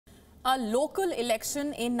A local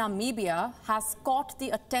election in Namibia has caught the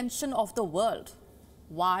attention of the world.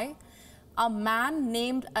 Why? A man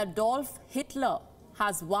named Adolf Hitler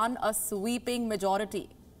has won a sweeping majority.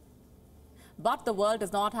 But the world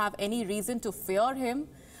does not have any reason to fear him.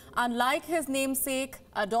 Unlike his namesake,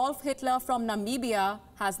 Adolf Hitler from Namibia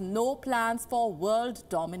has no plans for world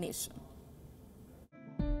domination.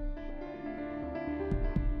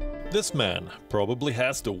 This man probably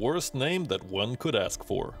has the worst name that one could ask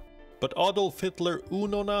for. But Adolf Hitler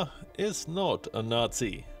Unona is not a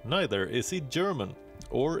Nazi, neither is he German,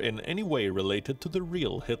 or in any way related to the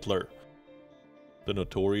real Hitler, the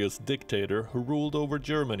notorious dictator who ruled over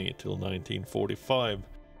Germany till 1945.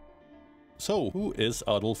 So, who is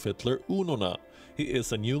Adolf Hitler Unona? He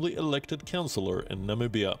is a newly elected councillor in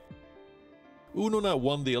Namibia. Unona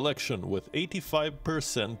won the election with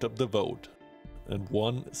 85% of the vote, and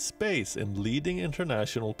won space in leading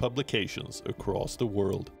international publications across the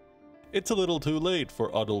world. It's a little too late for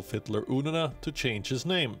Adolf Hitler Unona to change his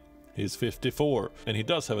name. He's 54, and he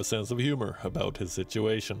does have a sense of humor about his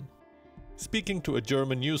situation. Speaking to a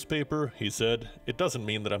German newspaper, he said, "It doesn't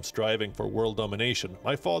mean that I'm striving for world domination.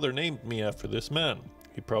 My father named me after this man.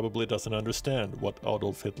 He probably doesn't understand what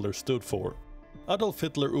Adolf Hitler stood for." Adolf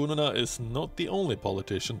Hitler Unona is not the only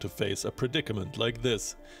politician to face a predicament like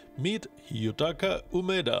this. Meet Yutaka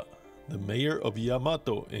Umeda, the mayor of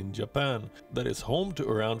Yamato in Japan, that is home to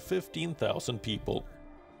around 15,000 people.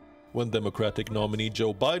 When Democratic nominee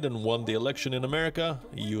Joe Biden won the election in America,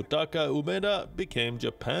 Yutaka Umeda became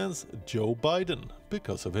Japan's Joe Biden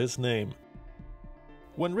because of his name.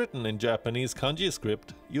 When written in Japanese kanji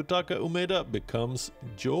script, Yutaka Umeda becomes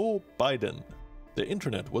Joe Biden. The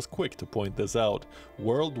internet was quick to point this out.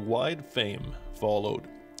 Worldwide fame followed.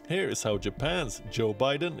 Here is how Japan's Joe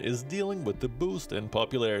Biden is dealing with the boost in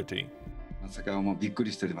popularity.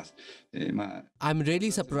 I'm really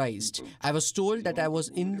surprised. I was told that I was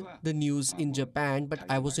in the news in Japan, but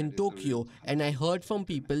I was in Tokyo, and I heard from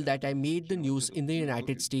people that I made the news in the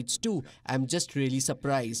United States too. I'm just really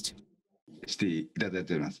surprised.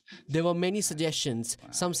 There were many suggestions.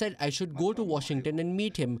 Some said I should go to Washington and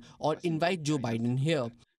meet him or invite Joe Biden here.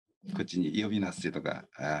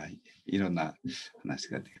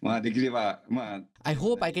 I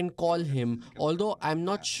hope I can call him, although I'm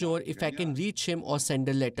not sure if I can reach him or send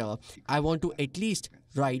a letter. I want to at least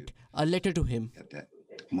write a letter to him.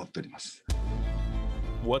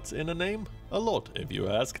 What's in a name? A lot, if you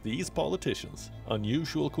ask these politicians.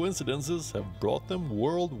 Unusual coincidences have brought them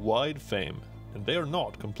worldwide fame, and they are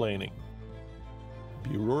not complaining.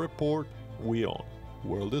 Bureau Report, WION.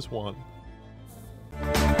 World is one.